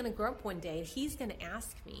son is going to grow up one day and he's going to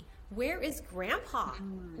ask me, where is Grandpa?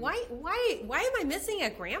 Why am I missing a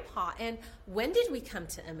Grandpa? And when did we come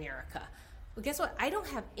to America? Well, guess what? I don't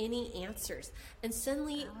have any answers. And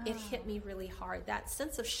suddenly it hit me really hard. That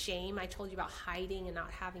sense of shame I told you about, hiding and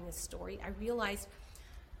not having a story, I realized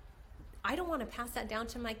I don't want to pass that down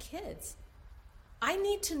to my kids. I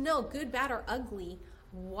need to know, good, bad, or ugly,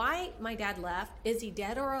 why my dad left. Is he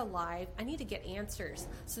dead or alive? I need to get answers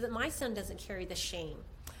so that my son doesn't carry the shame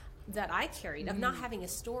that I carried of not having a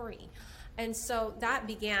story. And so that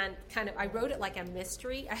began I wrote it like a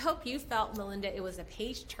mystery. I hope you felt, Melinda, it was a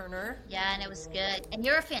page turner. Yeah, and it was good. And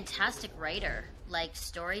you're a fantastic writer. like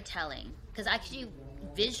storytelling, because actually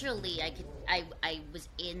visually I was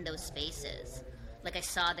in those spaces. Like I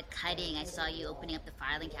saw the cutting, I saw you opening up the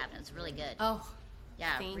filing cabinet. It was really good. Oh,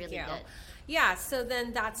 yeah, thank really you. good. Yeah, so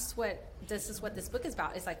then this is what this book is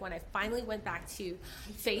about. It's like when I finally went back to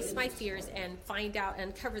face my fears and find out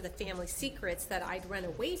and uncover the family secrets that I'd run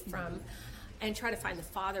away from, and try to find the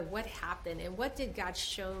Father, what happened and what did God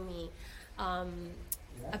show me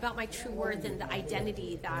about my true worth and the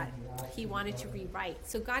identity that he wanted to rewrite.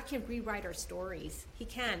 So God can rewrite our stories. He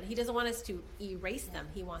can. He doesn't want us to erase them.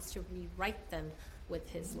 He wants to rewrite them with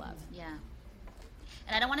his love. Yeah.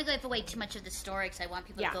 And I don't want to give away too much of the story because I want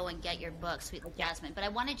people to go and get your book, Sweet Like Jasmine. But I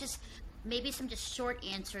want to just maybe some just short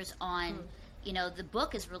answers on, you know, the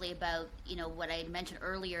book is really about, you know, what I mentioned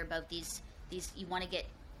earlier about these you want to get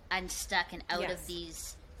unstuck and out of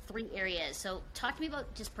these 3 areas. So talk to me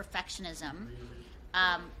about just perfectionism.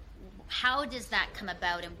 How does that come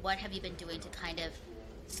about, and what have you been doing to kind of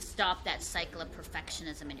stop that cycle of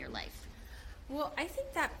perfectionism in your life? Well, I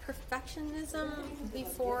think that perfectionism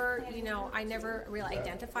before, you know, I never really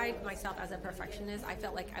identified myself as a perfectionist. I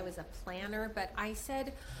felt like I was a planner, but I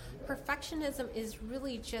said perfectionism is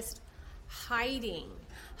really just hiding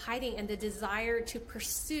and the desire to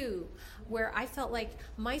pursue, where I felt like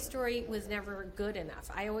my story was never good enough.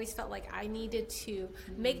 I always felt like I needed to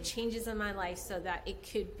make changes in my life so that it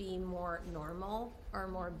could be more normal or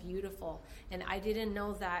more beautiful. And I didn't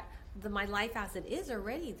know that my life as it is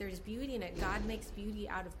already, there's beauty in it. God makes beauty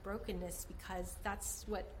out of brokenness, because that's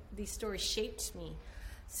what these stories shaped me.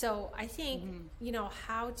 So I think, you know,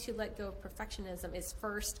 how to let go of perfectionism is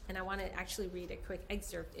first, and I want to actually read a quick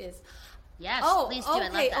excerpt, is... Yes, please do. Okay. I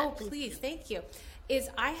love that. Oh, please. Thank you.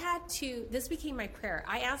 This became my prayer.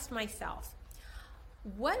 I asked myself,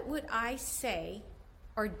 what would I say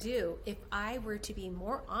or do if I were to be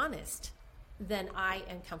more honest than I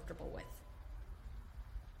am comfortable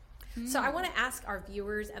with? So I want to ask our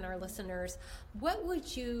viewers and our listeners, what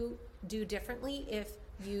would you do differently if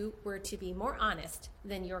you were to be more honest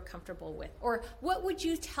than you're comfortable with? Or what would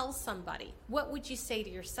you tell somebody? What would you say to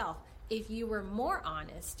yourself if you were more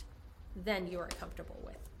honest than you're comfortable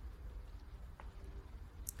with?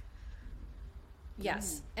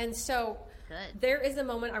 Yes. And so there is a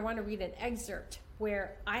moment, I want to read an excerpt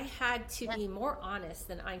where I had to be more honest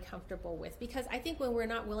than I'm comfortable with, because I think when we're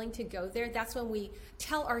not willing to go there, that's when we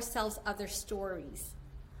tell ourselves other stories.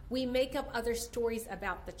 We make up other stories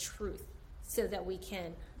about the truth so that we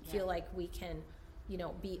can feel like we can, you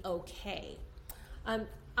know, be okay.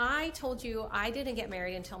 I told you I didn't get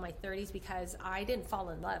married until my 30s because I didn't fall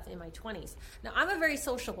in love in my 20s. Now, I'm a very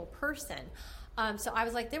sociable person. So I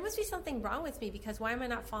was like, there must be something wrong with me, because why am I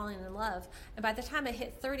not falling in love? And by the time I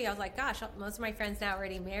hit 30, I was like, gosh, most of my friends now are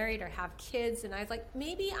already married or have kids. And I was like,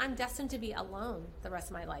 maybe I'm destined to be alone the rest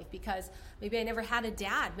of my life, because maybe I never had a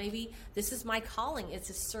dad. Maybe this is my calling, is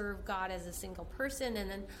to serve God as a single person. And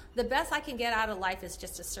then the best I can get out of life is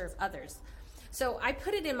just to serve others. So I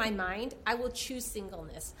put it in my mind, I will choose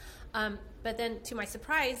singleness. But then to my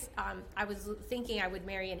surprise, I was thinking I would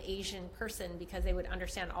marry an Asian person because they would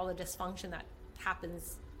understand all the dysfunction that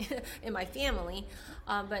happens in my family.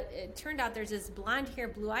 But it turned out there's this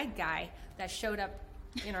blonde-haired, blue-eyed guy that showed up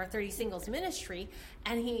in our 30 Singles ministry.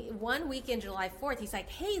 And one week in July 4th, he's like,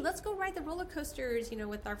 hey, let's go ride the roller coasters, you know,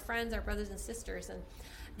 with our friends, our brothers and sisters. And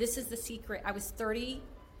this is the secret. I was 30,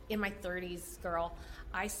 in my 30s, girl.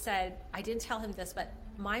 I said, I didn't tell him this, but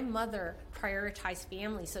my mother prioritized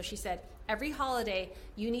family. So she said, every holiday,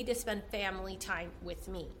 you need to spend family time with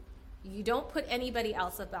me. You don't put anybody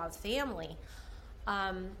else above family.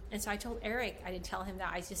 And so I told Eric, I didn't tell him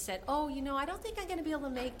that. I just said, oh, you know, I don't think I'm going to be able to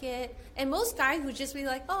make it. And most guys would just be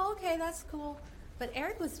like, oh, okay, that's cool. But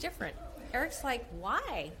Eric was different. Eric's like,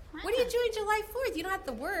 why? What are you doing July 4th? You don't have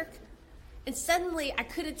to work. And suddenly I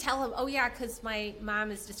couldn't tell him, oh, yeah, because my mom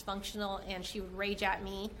is dysfunctional and she would rage at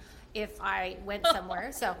me if I went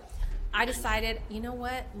somewhere. So I decided, you know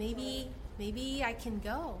what, maybe I can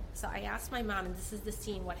go. So I asked my mom, and this is the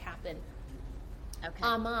scene, what happened. Okay.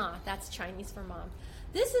 Ama, that's Chinese for mom.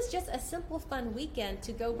 This is just a simple fun weekend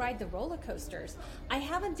to go ride the roller coasters. I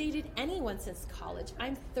haven't dated anyone since college.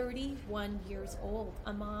 I'm 31 years old,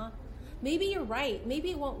 Ama. Maybe you're right.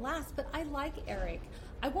 Maybe it won't last, but I like Eric.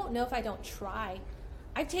 I won't know if I don't try.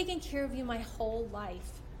 I've taken care of you my whole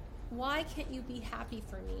life. Why can't you be happy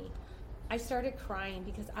for me? I started crying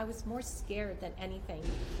because I was more scared than anything.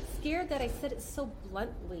 Scared that I said it so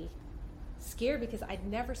bluntly. Scared because I'd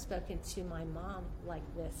never spoken to my mom like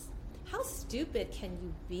this. How stupid can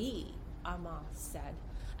you be? Ama said.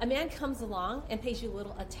 A man comes along and pays you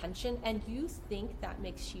little attention, and you think that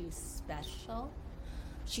makes you special?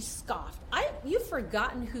 She scoffed. You've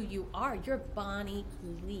forgotten who you are. You're Bonnie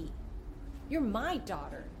Lee. You're my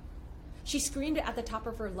daughter. She screamed at the top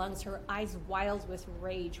of her lungs, her eyes wild with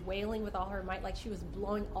rage, wailing with all her might like she was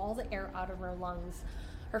blowing all the air out of her lungs,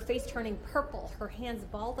 her face turning purple, her hands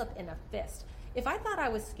balled up in a fist. If I thought I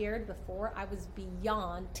was scared before, I was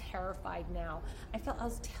beyond terrified now. I felt I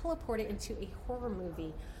was teleported into a horror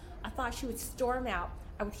movie. I thought she would storm out.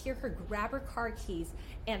 I would hear her grab her car keys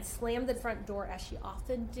and slam the front door as she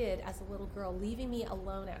often did as a little girl, leaving me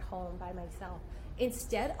alone at home by myself.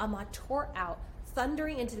 Instead, Amma tore out,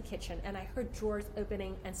 thundering into the kitchen, and I heard drawers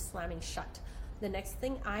opening and slamming shut. The next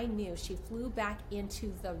thing I knew, she flew back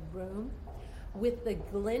into the room with the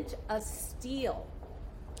glint of steel,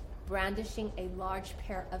 brandishing a large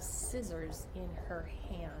pair of scissors in her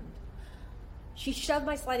hand. She shoved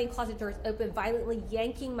my sliding closet doors open, violently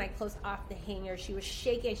yanking my clothes off the hanger. She was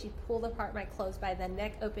shaking as she pulled apart my clothes by the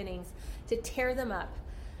neck openings to tear them up,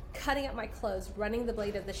 cutting up my clothes, running the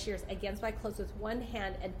blade of the shears against my clothes with one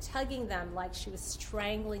hand and tugging them like she was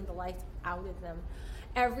strangling the life out of them.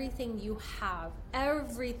 Everything you have,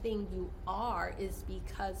 everything you are is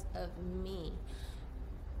because of me.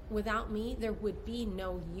 Without me, there would be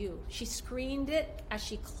no you. She screamed it as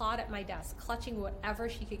she clawed at my desk, clutching whatever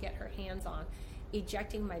she could get her hands on,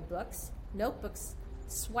 ejecting my books, notebooks,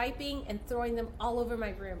 swiping and throwing them all over my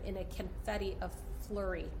room in a confetti of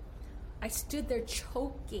flurry. I stood there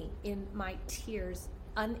choking in my tears,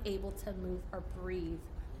 unable to move or breathe.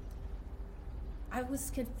 I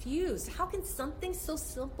was confused. How can something so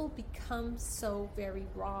simple become so very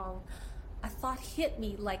wrong? A thought hit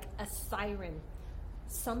me like a siren.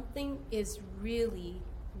 Something is really,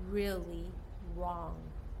 really wrong.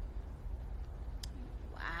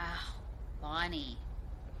 Wow, Bonnie.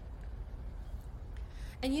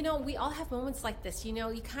 And you know, we all have moments like this. You know,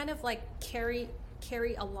 you kind of like carry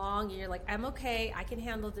along, and you're like, I'm okay, I can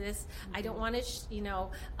handle this. I don't want to,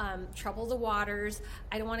 trouble the waters.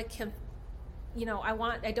 I don't want to,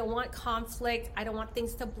 I don't want conflict. I don't want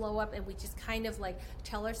things to blow up. And we just kind of like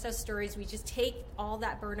tell ourselves stories. We just take all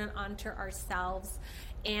that burden onto ourselves.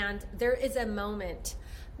 And there is a moment,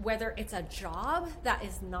 whether it's a job that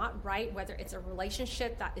is not right, whether it's a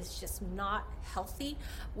relationship that is just not healthy,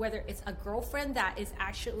 whether it's a girlfriend that is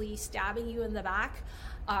actually stabbing you in the back,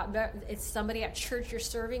 it's somebody at church you're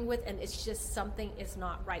serving with, and it's just something is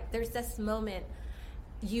not right. There's this moment,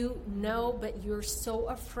 but you're so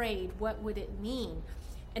afraid. What would it mean?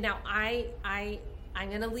 And now I'm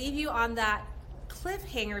going to leave you on that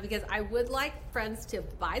cliffhanger, because I would like friends to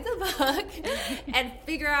buy the book and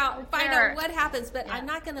find out what happens, but I'm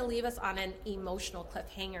not going to leave us on an emotional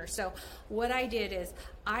cliffhanger. So what I did is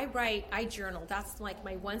I journal. That's like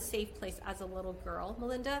my one safe place as a little girl,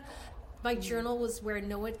 Melinda. My journal was where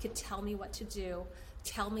no one could tell me what to do,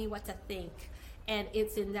 tell me what to think. And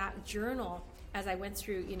it's in that journal, as I went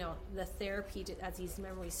through, the therapy as these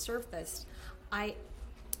memories surfaced, I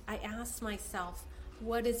asked myself,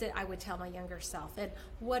 what is it I would tell my younger self? And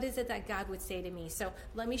what is it that God would say to me? So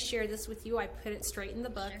let me share this with you. I put it straight in the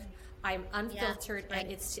book. Sure. I'm unfiltered,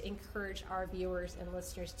 and it's to encourage our viewers and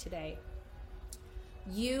listeners today.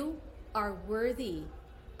 You are worthy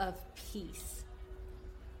of peace.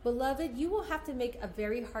 Beloved, you will have to make a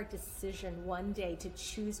very hard decision one day to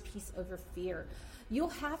choose peace over fear. You'll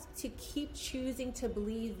have to keep choosing to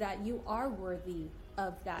believe that you are worthy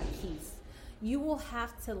of that peace. You will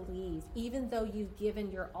have to leave, even though you've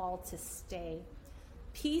given your all to stay.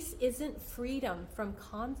 Peace isn't freedom from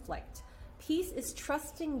conflict. Peace is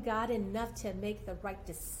trusting God enough to make the right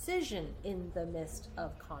decision in the midst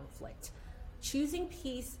of conflict. Choosing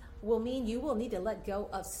peace will mean you will need to let go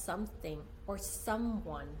of something or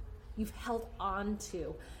someone you've held on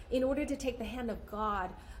to in order to take the hand of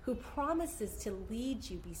God, who promises to lead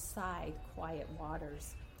you beside quiet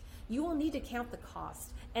waters. You will need to count the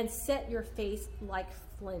cost and set your face like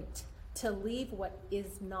flint to leave what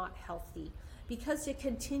is not healthy, because to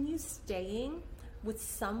continue staying with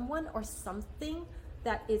someone or something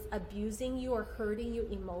that is abusing you or hurting you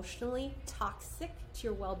emotionally, toxic to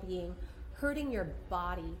your well-being, hurting your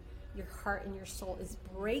body, your heart, and your soul, is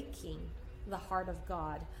breaking the heart of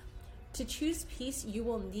God. To choose peace, you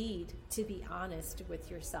will need to be honest with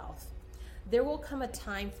yourself. There will come a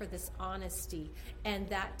time for this honesty, and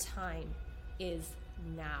that time is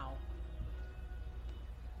now.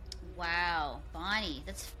 Wow, Bonnie,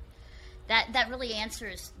 that really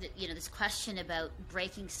answers this question about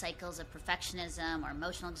breaking cycles of perfectionism or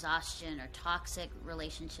emotional exhaustion or toxic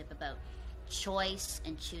relationship, about choice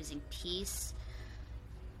and choosing peace.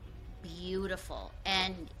 Beautiful.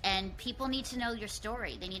 And people need to know your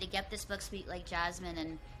story. They need to get this book, Speak Like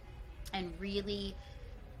Jasmine, and really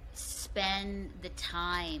spend the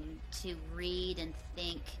time to read and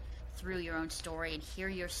think through your own story and hear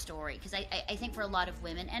your story, because I think for a lot of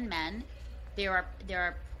women and men, there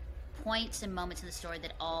are points and moments in the story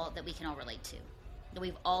that we can all relate to, that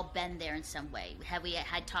we've all been there in some way. Have we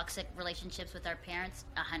had toxic relationships with our parents?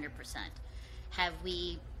 100%. Have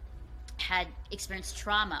we had experienced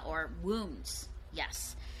trauma or wounds?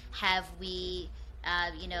 Yes. Have we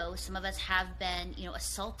some of us have been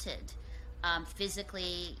assaulted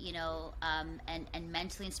physically, and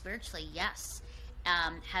mentally and spiritually? Yes.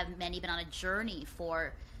 Have many been on a journey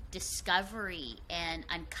for discovery and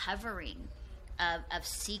uncovering of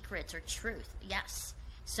secrets or truth? Yes.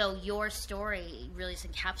 So your story really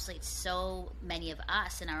encapsulates so many of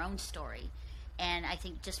us in our own story. And I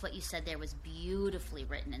think just what you said there was beautifully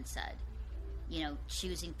written and said.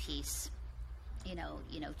 Choosing peace,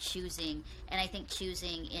 choosing, and I think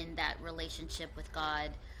choosing in that relationship with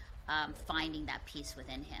God, finding that peace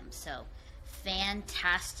within Him. So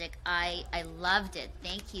fantastic. I loved it.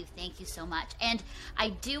 Thank you so much. And I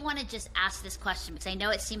do want to just ask this question, because I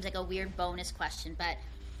know it seems like a weird bonus question, but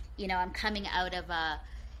I'm coming out of a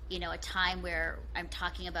time where I'm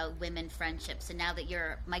talking about women friendships, and now that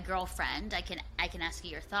you're my girlfriend, I can ask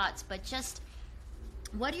you your thoughts. But just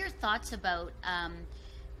what are your thoughts about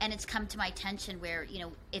and it's come to my attention where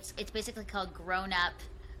it's basically called Grown Up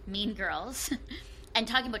Mean Girls and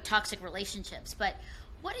talking about toxic relationships. But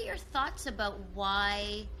what are your thoughts about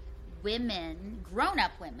why women,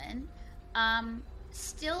 grown-up women,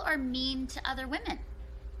 still are mean to other women?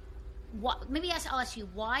 I'll ask you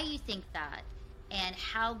why you think that, and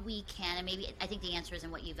how we can, and maybe I think the answer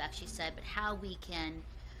isn't what you've actually said, but how we can,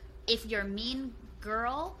 if you're a mean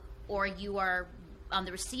girl or you are on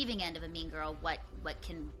the receiving end of a mean girl, what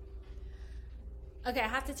can... Okay, I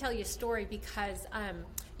have to tell you a story because,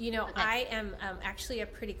 okay. I am actually a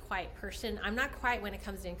pretty quiet person. I'm not quiet when it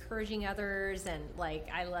comes to encouraging others, and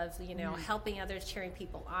I love, helping others, cheering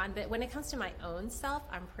people on. But when it comes to my own self,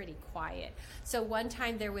 I'm pretty quiet. So one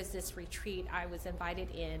time there was this retreat I was invited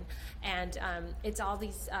in, and it's all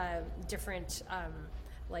these different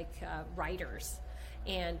writers.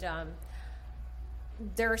 And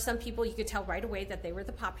there are some people you could tell right away that they were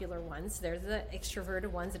the popular ones. They're the extroverted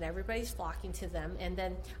ones, and everybody's flocking to them. And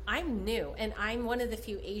then I'm new, and I'm one of the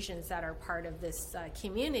few Asians that are part of this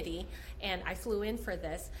community, and I flew in for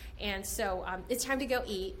this. And so it's time to go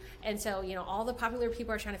eat. And so, all the popular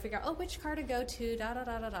people are trying to figure out, which car to go to,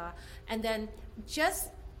 da-da-da-da-da. And then just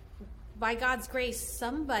by God's grace,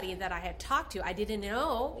 somebody that I had talked to, I didn't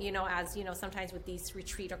know, as, sometimes with these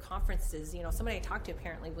retreat or conferences, somebody I talked to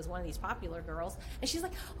apparently was one of these popular girls. And she's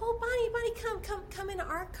like, oh, Bonnie, come in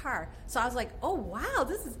our car. So I was like, oh, wow,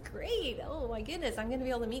 this is great. Oh, my goodness, I'm going to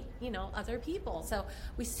be able to meet, other people. So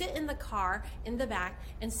we sit in the car in the back,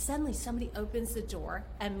 and suddenly somebody opens the door,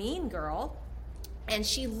 a mean girl, and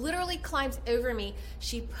she literally climbs over me.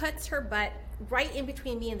 She puts her butt right in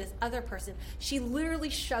between me and this other person. She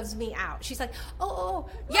literally shoves me out. She's like, oh,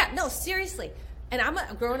 yeah, no, seriously. And I'm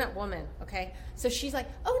a grown-up woman, okay? So she's like,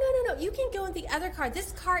 oh, no, you can go in the other car.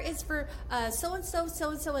 This car is for so-and-so,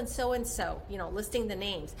 so-and-so, and so-and-so, listing the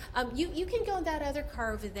names. You can go in that other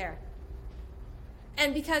car over there.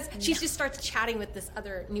 And because she just starts chatting with this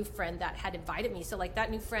other new friend that had invited me. So,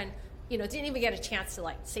 that new friend, didn't even get a chance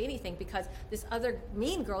to say anything because this other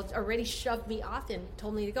mean girl already shoved me off and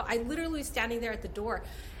told me to go. I literally was standing there at the door,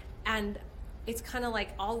 and it's kind of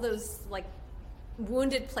all those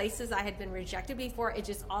wounded places I had been rejected before. It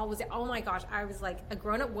just all was, oh my gosh, I was like a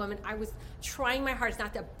grown-up woman. I was trying my hardest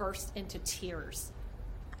not to burst into tears.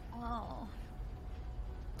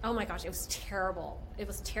 Oh my gosh, it was terrible. It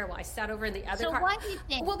was terrible. I sat over in the other car. So why do you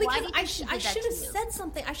think? Well, because I should have said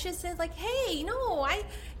something. I should have said hey, no,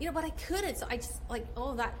 but I couldn't. So I just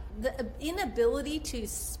the inability to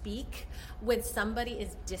speak when somebody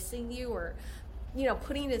is dissing you or,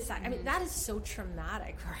 putting it aside. I mean, that is so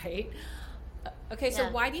traumatic, right? Okay, so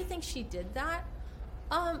why do you think she did that?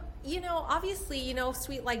 Obviously,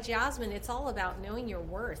 sweet like Jasmine, it's all about knowing your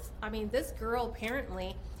worth. I mean, this girl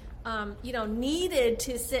apparently needed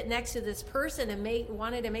to sit next to this person and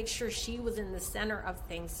wanted to make sure she was in the center of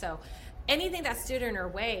things. So anything that stood in her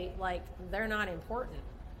way, they're not important.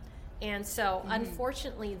 And so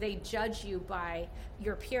unfortunately, they judge you by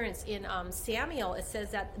your appearance. In Samuel, it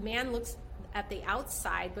says that man looks at the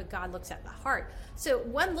outside, but God looks at the heart. So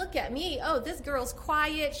one look at me, oh, this girl's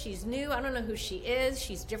quiet, she's new, I don't know who she is,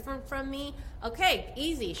 she's different from me. Okay,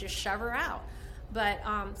 easy, just shove her out. But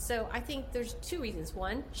so I think there's two reasons.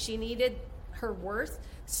 One, she needed her worth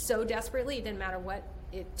so desperately, it didn't matter what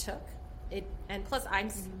it took. And plus, I'm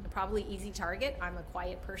probably easy target. I'm a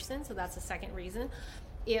quiet person, so that's the second reason.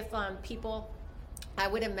 If people I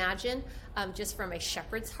would imagine, just from a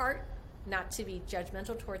shepherd's heart, not to be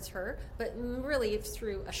judgmental towards her, but really if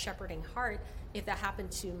through a shepherding heart, if that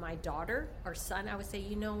happened to my daughter or son, I would say,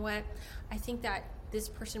 you know what, I think that this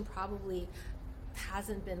person probably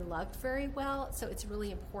hasn't been loved very well, so it's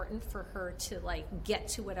really important for her to like get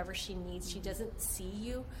to whatever she needs. She doesn't see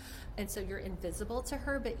you, and so you're invisible to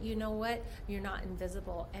her, but you know what, you're not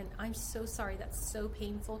invisible, and I'm so sorry, that's so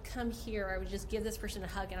painful. Come here. I would just give this person a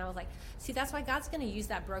hug, and I was like, see, that's why God's going to use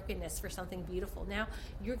that brokenness for something beautiful. Now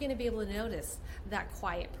you're going to be able to notice that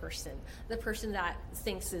quiet person, the person that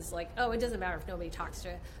thinks is like, oh, it doesn't matter if nobody talks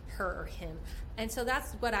to her or him. And so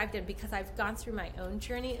that's what I've done, because I've gone through my own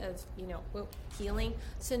journey of, healing.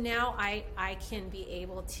 So now I can be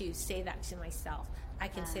able to say that to myself. I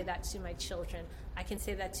can say that to my children. I can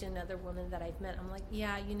say that to another woman that I've met. I'm like,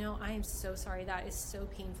 yeah, I am so sorry. That is so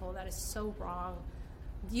painful. That is so wrong.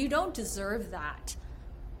 You don't deserve that.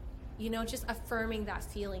 Just affirming that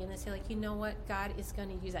feeling, and then say, like, you know what, God is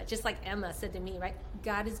going to use that. Just like Emma said to me, right?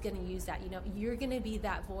 God is going to use that. You're going to be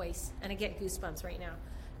that voice. And I get goosebumps right now.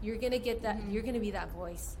 You're going to get that. You're going to be that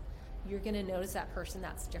voice. You're going to notice that person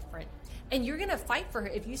that's different. And you're going to fight for her.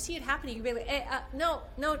 If you see it happening, you'll be like, hey, no,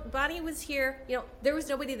 Bonnie was here. There was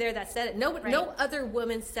nobody there that said it. No other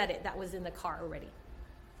woman said it that was in the car already.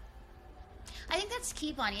 I think that's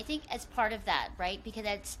key, Bonnie. I think as part of that, right? Because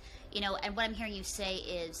that's, and what I'm hearing you say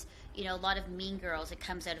is, a lot of mean girls, it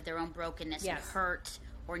comes out of their own brokenness and hurt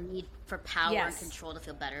or need for power and control to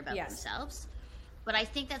feel better about themselves. But I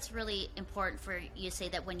think that's really important for you to say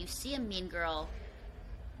that when you see a mean girl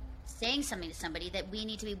saying something to somebody, that we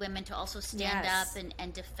need to be women to also stand up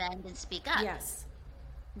and defend and speak up. Yes,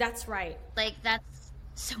 that's right. Like, that's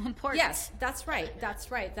so important. Yes, that's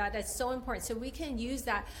right. That is so important. So we can use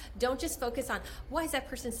that. Don't just focus on, why is that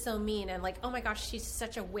person so mean? And like, oh my gosh, she's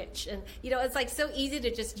such a witch. And, it's like so easy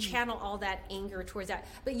to just channel all that anger towards that.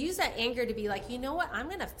 But use that anger to be like, you know what, I'm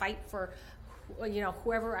going to fight for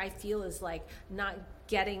whoever I feel is like not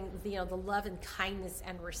getting the love and kindness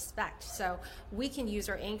and respect. So we can use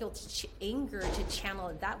our anger to channel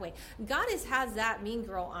it that way. God has that mean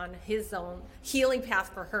girl on his own healing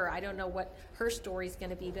path for her. I don't know what her story is going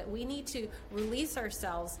to be, but we need to release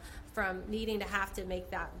ourselves from needing to have to make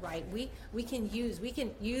that right. We can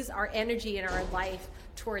use our energy in our life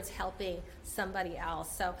towards helping somebody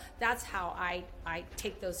else. So that's how I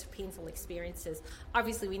take those painful experiences.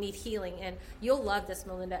 Obviously, we need healing, and you'll love this,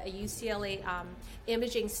 Melinda. A UCLA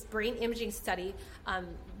brain imaging study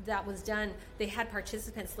that was done. They had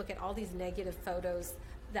participants look at all these negative photos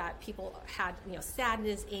that people had,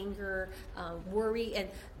 sadness, anger, worry, and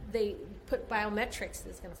they put biometrics.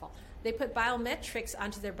 It's going to fall. They put biometrics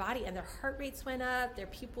onto their body, and their heart rates went up, their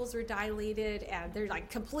pupils were dilated, and they're like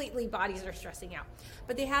completely, bodies are stressing out.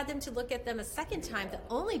 But they had them to look at them a second time. The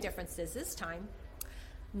only difference is this time,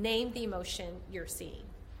 name the emotion you're seeing.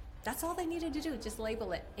 That's all they needed to do, just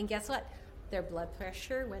label it. And guess what? Their blood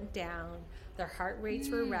pressure went down, their heart rates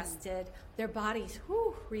were rested, their bodies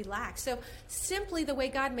relaxed. So simply the way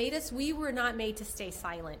God made us, we were not made to stay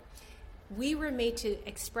silent. We were made to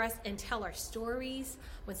express and tell our stories.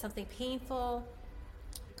 When something painful,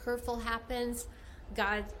 hurtful happens,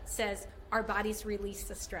 God says our bodies release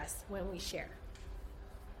the stress when we share.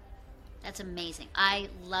 That's amazing. I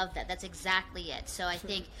love that. That's exactly it. So I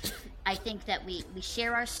think that we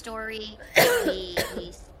share our story, we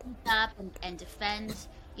speak up and defend,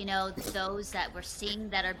 those that we're seeing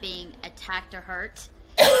that are being attacked or hurt.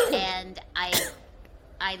 And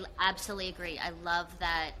I absolutely agree. I love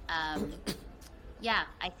that.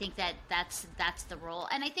 I think that's the role.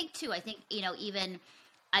 And I think too, even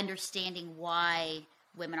understanding why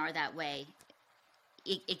women are that way,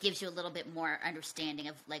 it gives you a little bit more understanding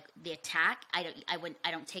of like the attack. I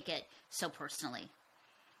don't take it so personally.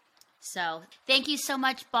 So thank you so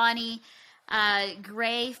much, Bonnie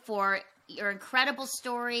Gray, for your incredible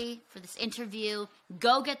story, for this interview.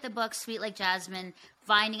 Go get the book, Sweet Like Jasmine,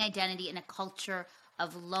 Finding Identity in a Culture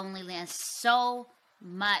of Loneliness. So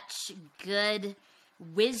much good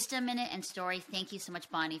wisdom in it and story. Thank you so much,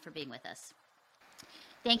 Bonnie, for being with us.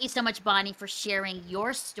 Thank you so much, Bonnie, for sharing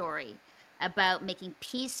your story about making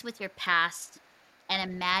peace with your past and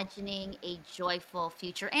imagining a joyful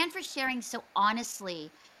future, and for sharing so honestly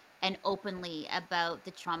and openly about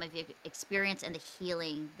the trauma of your experience and the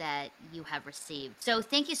healing that you have received. So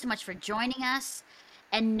thank you so much for joining us,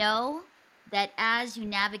 and know that as you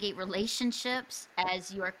navigate relationships,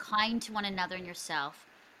 as you are kind to one another and yourself,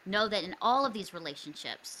 know that in all of these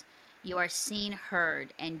relationships, you are seen,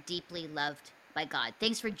 heard, and deeply loved by God.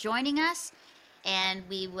 Thanks for joining us, and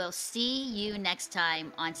we will see you next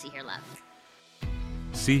time on See Hear Love.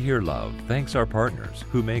 See Hear Love thanks our partners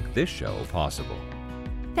who make this show possible.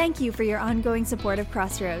 Thank you for your ongoing support of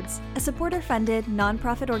Crossroads, a supporter-funded,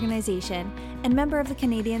 nonprofit organization and member of the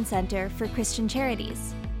Canadian Centre for Christian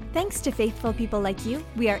Charities. Thanks to faithful people like you,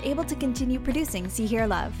 we are able to continue producing See Hear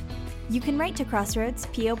Love. You can write to Crossroads,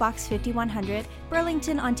 P.O. Box 5100,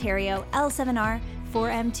 Burlington, Ontario, L7R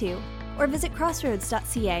 4M2, or visit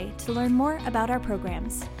crossroads.ca to learn more about our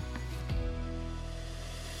programs.